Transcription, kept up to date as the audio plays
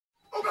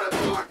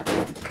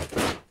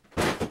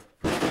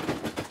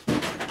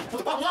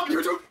Buckle up,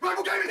 YouTube!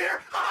 Rival Gaming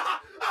here!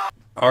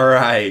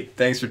 Alright,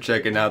 thanks for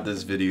checking out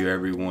this video,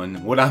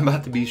 everyone. What I'm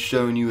about to be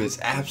showing you is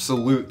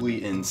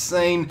absolutely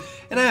insane,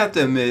 and I have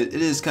to admit,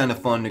 it is kind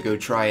of fun to go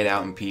try it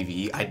out in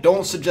PvE. I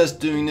don't suggest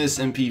doing this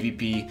in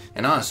PvP,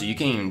 and honestly, you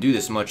can't even do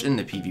this much in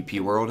the PvP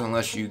world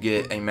unless you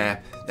get a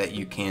map that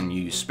you can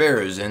use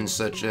sparrows in,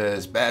 such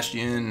as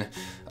Bastion,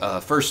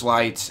 First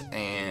Light,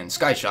 and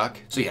Skyshock.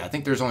 So yeah, I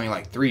think there's only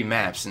like 3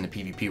 maps in the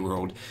PvP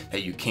world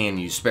that you can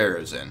use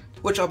sparrows in,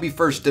 which I'll be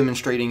first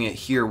demonstrating it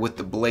here with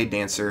the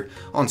Bladedance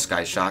on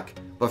Skyshock.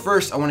 But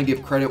first, I want to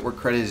give credit where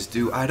credit is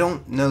due. I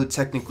don't know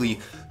technically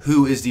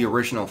who is the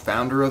original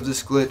founder of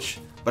this glitch,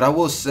 but I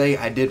will say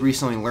I did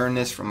recently learn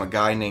this from a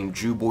guy named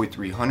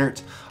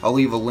JewBoy300. I'll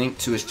leave a link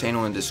to his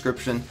channel in the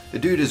description. The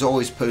dude is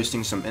always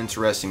posting some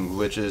interesting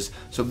glitches,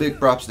 so big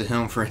props to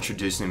him for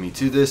introducing me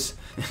to this.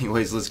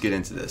 Anyways, let's get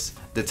into this.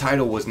 The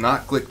title was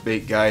not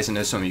clickbait, guys. I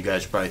know some of you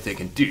guys are probably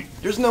thinking, dude,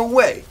 there's no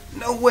way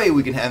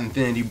we can have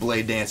Infinity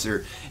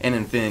Bladedance and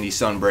Infinity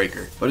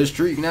Sunbreaker. But it's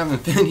true, you can have an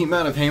infinity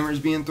amount of hammers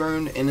being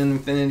thrown and an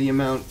infinity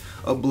amount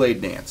of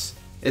Bladedance.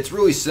 It's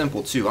really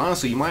simple too.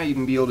 Honestly, you might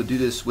even be able to do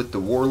this with the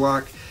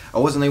Warlock. I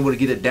wasn't able to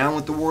get it down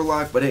with the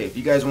Warlock, but hey, if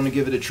you guys want to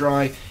give it a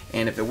try,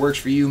 and if it works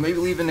for you, maybe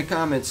leave in the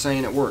comments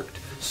saying it worked.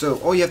 So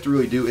all you have to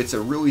really do, it's a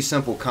really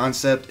simple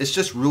concept. It's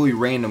just really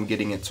random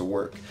getting it to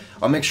work.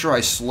 I'll make sure I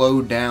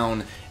slow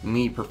down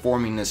me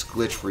performing this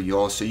glitch for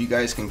y'all so you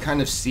guys can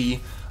kind of see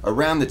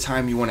around the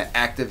time you want to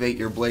activate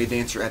your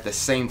Bladedance at the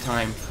same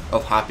time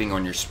of hopping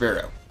on your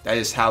Sparrow. That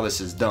is how this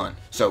is done.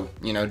 So,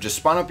 you know, just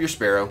spawn up your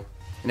Sparrow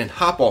and then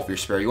hop off your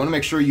Sparrow. You want to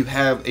make sure you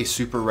have a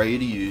super ready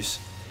to use.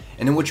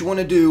 And then what you want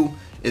to do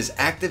is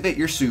activate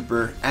your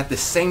super at the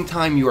same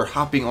time you are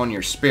hopping on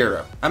your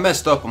Sparrow. I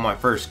messed up on my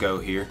first go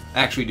here.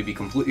 Actually, to be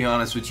completely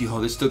honest with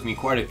you, this took me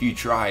quite a few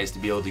tries to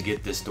be able to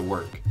get this to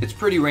work. It's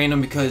pretty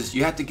random because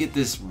you have to get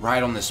this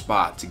right on the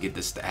spot to get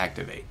this to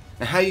activate.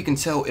 Now how you can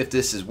tell if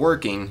this is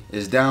working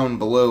is down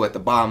below at the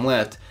bottom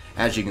left.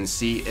 As you can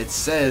see, it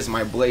says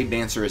my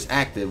Bladedance is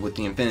active with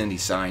the infinity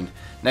sign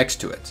next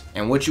to it.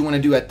 And what you want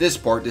to do at this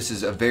part, this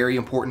is a very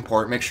important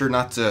part, make sure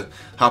not to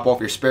hop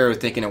off your Sparrow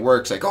thinking it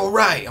works, like, all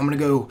right, I'm gonna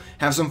go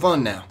have some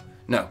fun now.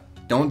 No,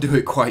 don't do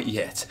it quite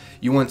yet.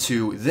 You want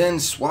to then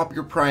swap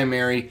your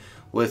primary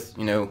with,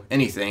 you know,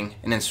 anything,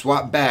 and then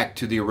swap back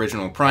to the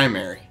original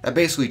primary. That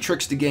basically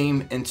tricks the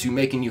game into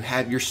making you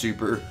have your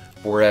super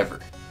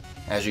forever.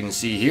 As you can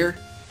see here,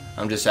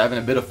 I'm just having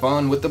a bit of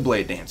fun with the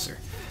Bladedance.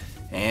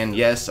 And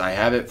yes, I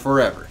have it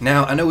forever.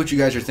 Now, I know what you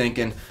guys are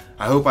thinking.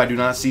 I hope I do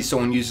not see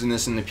someone using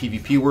this in the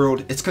PvP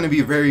world. It's going to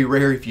be very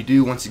rare if you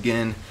do. Once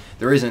again,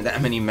 there isn't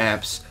that many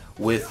maps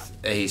with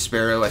a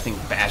Sparrow. I think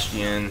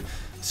Bastion,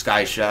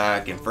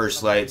 Skyshock, and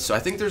First Light. So I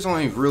think there's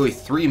only really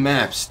 3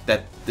 maps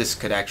that this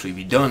could actually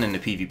be done in the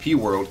PvP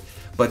world.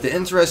 But the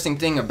interesting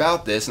thing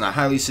about this, and I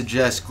highly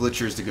suggest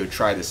glitchers to go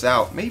try this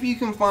out, maybe you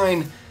can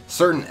find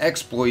certain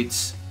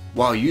exploits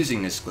while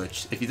using this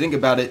glitch. If you think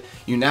about it,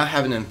 you now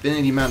have an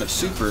infinity amount of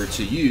super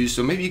to use,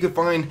 so maybe you could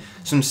find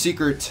some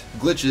secret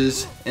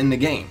glitches in the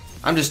game.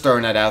 I'm just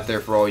throwing that out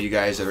there for all you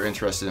guys that are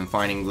interested in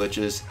finding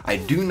glitches. I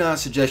do not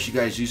suggest you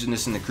guys using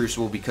this in the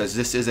Crucible because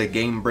this is a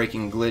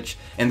game-breaking glitch,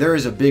 and there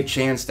is a big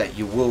chance that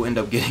you will end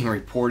up getting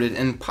reported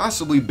and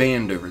possibly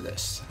banned over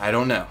this. I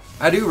don't know.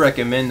 I do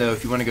recommend though,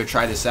 if you want to go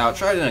try this out,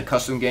 try it in a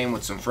custom game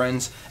with some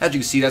friends. As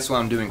you can see, that's what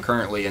I'm doing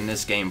currently in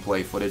this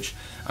gameplay footage.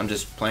 I'm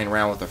just playing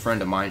around with a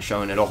friend of mine,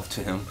 showing it off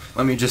to him.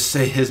 Let me just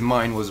say his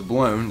mind was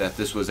blown that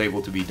this was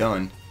able to be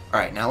done.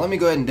 Alright, now let me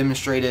go ahead and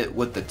demonstrate it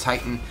with the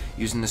Titan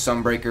using the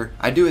Sunbreaker.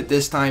 I do it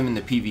this time in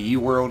the PvE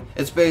world.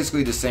 It's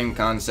basically the same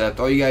concept.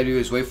 All you gotta do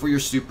is wait for your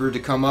super to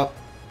come up,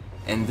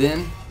 and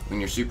then when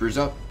your super's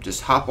up,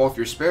 just hop off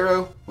your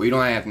Sparrow. Well, you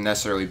don't have to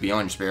necessarily be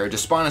on your Sparrow.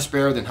 Just spawn a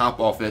Sparrow, then hop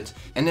off it.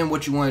 And then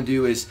what you want to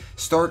do is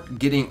start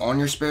getting on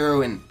your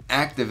Sparrow and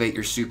activate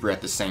your super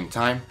at the same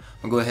time.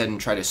 I'll go ahead and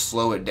try to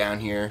slow it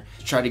down here.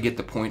 Try to get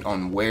the point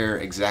on where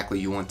exactly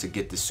you want to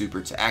get the super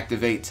to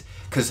activate.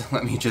 Because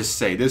let me just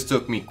say, this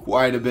took me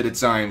quite a bit of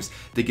times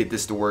to get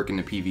this to work in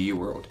the PvE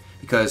world.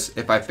 Because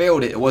if I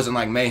failed it, it wasn't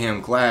like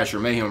Mayhem Clash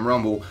or Mayhem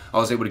Rumble. I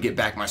was able to get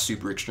back my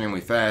super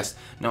extremely fast.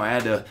 No, I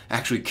had to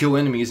actually kill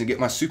enemies and get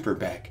my super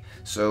back.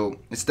 So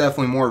it's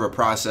definitely more of a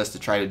process to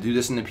try to do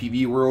this in the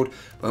PvE world.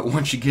 But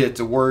once you get it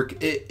to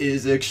work, it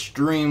is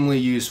extremely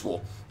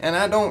useful. And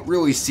I don't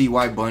really see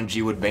why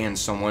Bungie would ban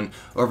someone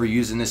over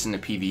using this in the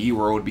PvE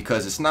world,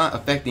 because it's not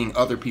affecting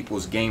other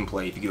people's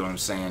gameplay, if you get what I'm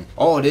saying.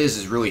 All it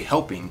is really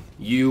helping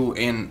you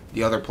and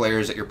the other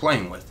players that you're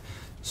playing with.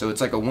 So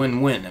it's like a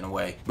win-win in a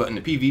way. But in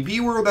the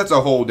PvP world, that's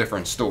a whole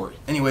different story.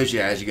 Anyways,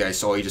 yeah, as you guys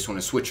saw, you just want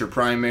to switch your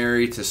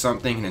primary to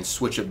something and then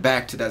switch it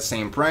back to that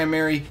same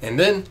primary, and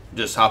then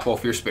just hop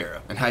off your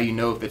Sparrow. And how you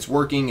know if it's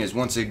working is,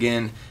 once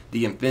again,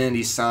 the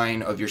infinity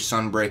sign of your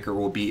Sunbreaker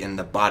will be in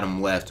the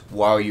bottom left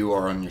while you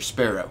are on your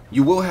Sparrow.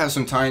 You will have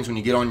some times when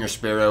you get on your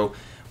Sparrow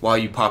while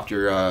you pop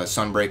your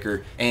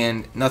Sunbreaker,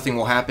 and nothing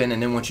will happen,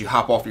 and then once you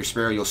hop off your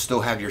Sparrow, you'll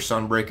still have your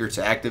Sunbreaker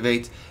to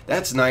activate.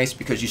 That's nice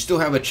because you still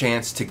have a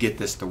chance to get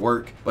this to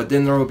work, but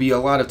then there will be a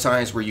lot of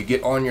times where you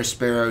get on your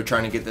Sparrow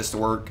trying to get this to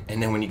work,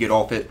 and then when you get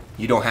off it,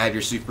 you don't have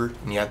your super,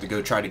 and you have to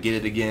go try to get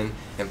it again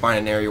and find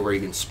an area where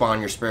you can spawn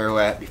your Sparrow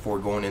at before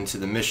going into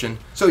the mission.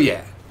 So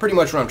yeah, pretty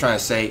much what I'm trying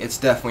to say, it's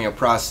definitely a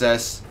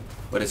process,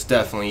 but it's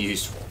definitely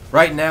useful.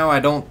 Right now, I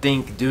don't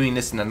think doing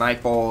this in the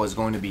Nightfall is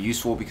going to be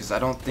useful because I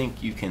don't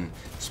think you can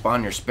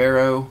spawn your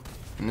Sparrow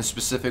in the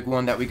specific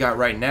one that we got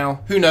right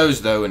now. Who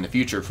knows though in the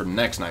future for the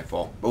next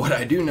Nightfall. But what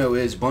I do know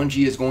is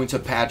Bungie is going to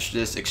patch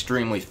this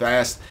extremely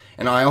fast,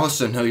 and I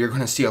also know you're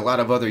going to see a lot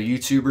of other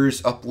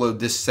YouTubers upload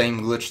this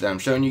same glitch that I'm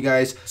showing you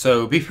guys,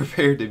 so be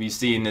prepared to be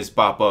seeing this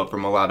pop up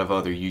from a lot of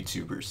other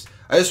YouTubers.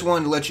 I just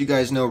wanted to let you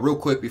guys know real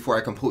quick before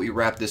I completely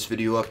wrap this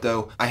video up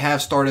though, I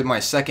have started my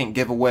second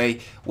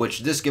giveaway,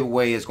 which this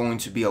giveaway is going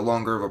to be a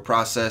longer of a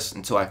process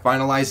until I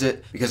finalize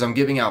it, because I'm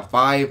giving out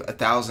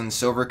 1,000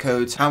 silver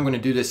codes. How I'm going to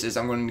do this is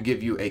I'm going to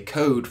give you a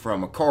code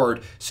from a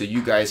card so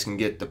you guys can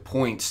get the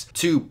points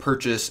to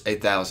purchase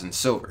 1,000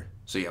 silver.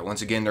 So yeah,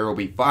 once again, there will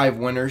be 5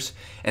 winners,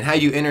 and how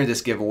you enter this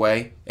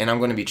giveaway, and I'm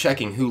going to be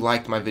checking who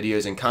liked my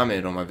videos and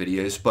commented on my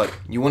videos, but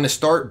you want to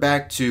start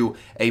back to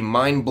a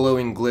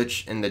mind-blowing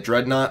glitch in the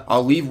Dreadnought.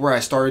 I'll leave where I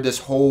started this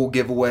whole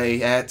giveaway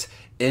at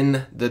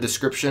in the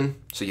description.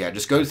 So yeah,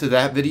 just go to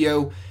that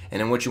video, and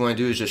then what you want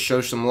to do is just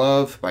show some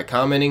love by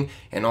commenting,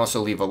 and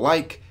also leave a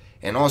like,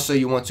 and also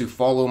you want to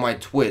follow my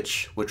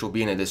Twitch, which will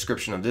be in the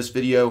description of this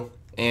video,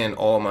 and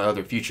all my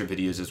other future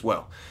videos as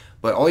well.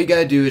 But all you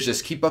gotta do is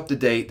just keep up to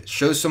date,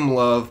 show some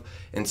love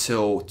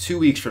until 2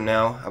 weeks from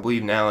now. I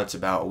believe now it's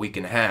about a week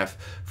and a half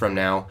from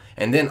now.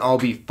 And then I'll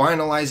be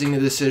finalizing the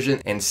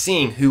decision and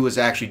seeing who was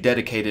actually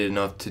dedicated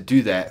enough to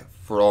do that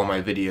for all my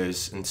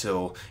videos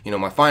until, you know,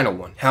 my final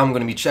one. How I'm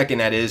gonna be checking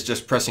that is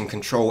just pressing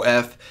Control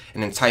F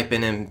and then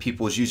typing in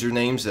people's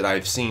usernames that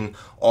I've seen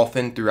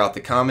often throughout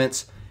the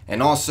comments.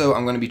 And also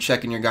I'm gonna be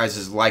checking your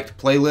guys' liked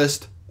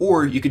playlist,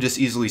 or you could just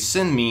easily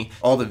send me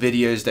all the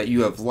videos that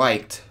you have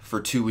liked for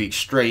 2 weeks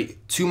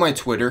straight to my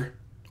Twitter,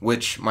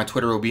 which my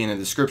Twitter will be in the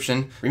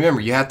description. Remember,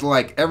 you have to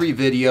like every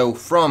video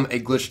from A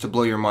Glitch to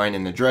Blow Your Mind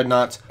in the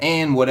Dreadnought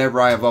and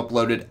whatever I have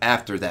uploaded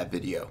after that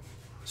video.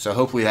 So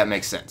hopefully that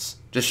makes sense.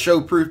 Just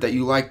show proof that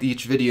you liked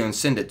each video and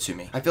send it to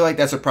me. I feel like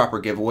that's a proper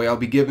giveaway. I'll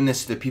be giving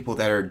this to the people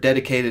that are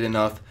dedicated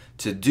enough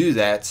to do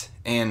that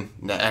and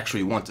that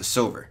actually want the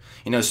silver.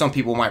 You know, some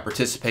people might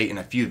participate in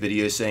a few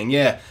videos saying,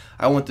 yeah,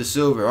 I want the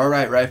silver. All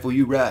right, Rifle,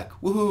 you rock.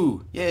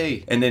 Woohoo,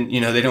 yay. And then, you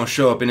know, they don't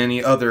show up in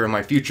any other of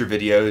my future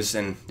videos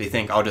and they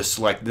think I'll just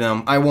select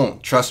them. I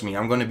won't. Trust me,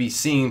 I'm going to be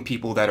seeing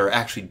people that are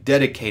actually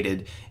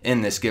dedicated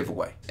in this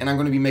giveaway. And I'm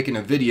going to be making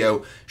a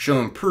video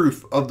showing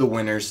proof of the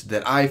winners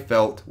that I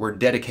felt were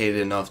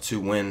dedicated enough to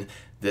win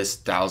this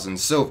 1,000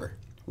 silver.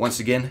 Once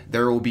again,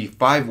 there will be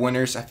 5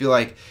 winners. I feel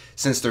like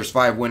since there's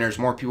 5 winners,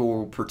 more people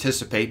will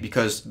participate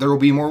because there will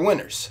be more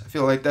winners. I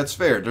feel like that's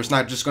fair. There's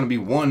not just going to be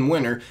 1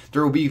 winner.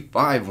 There will be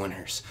 5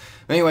 winners.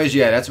 Anyways,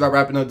 yeah, that's about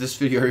wrapping up this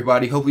video,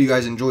 everybody. Hopefully you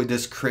guys enjoyed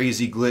this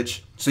crazy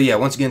glitch. So yeah,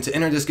 once again, to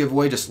enter this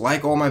giveaway, just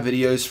like all my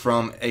videos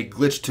from A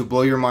Glitch to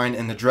Blow Your Mind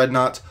in the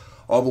Dreadnought,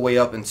 all the way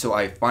up until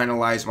I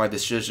finalize my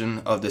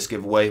decision of this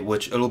giveaway,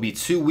 which it'll be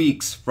 2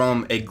 weeks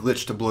from A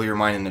Glitch to Blow Your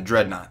Mind in the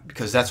Dreadnought,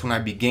 because that's when I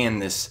began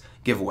this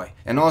giveaway.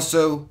 And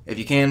also, if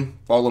you can,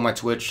 follow my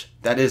Twitch.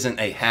 That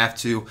isn't a have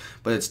to,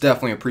 but it's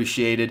definitely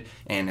appreciated,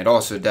 and it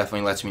also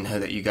definitely lets me know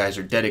that you guys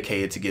are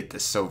dedicated to get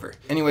this silver.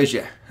 Anyways,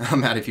 yeah,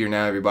 I'm out of here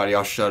now, everybody.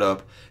 I'll shut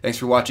up. Thanks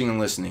for watching and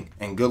listening,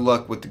 and good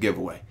luck with the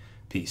giveaway.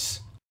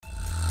 Peace.